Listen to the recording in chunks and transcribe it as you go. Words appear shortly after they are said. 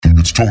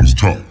It's Tony's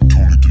Talk.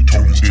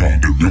 Tony's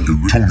Talk.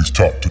 Tony's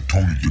Talk to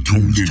Tony to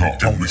Tony's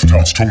Talk. It's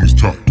Tony's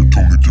Talk to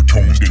Tony to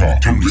Tony's Talk.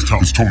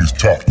 It's Tony's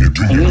Talk.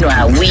 You know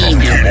how we do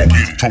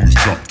it. Tony's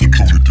Talk to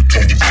Tony to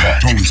Tony's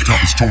Talk. Tony's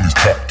Talk. It's Tony's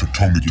Talk to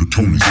Tony to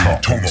Tony's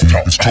Talk.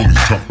 It's Tony's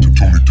Talk to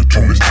Tony to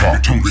Tony's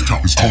Talk.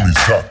 It's Tony's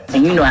Talk.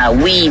 And you know how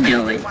we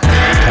do it.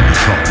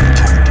 Tony's Talk to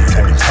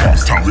Tony to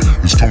Tony's Talk.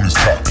 It's Tony's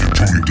Talk to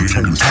Tony to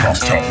Tony's Talk.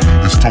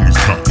 It's Tony's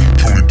Talk to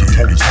Tony to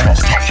Tony's Talk.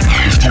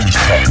 It's Tony's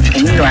Talk.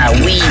 And you know how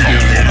we do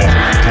it.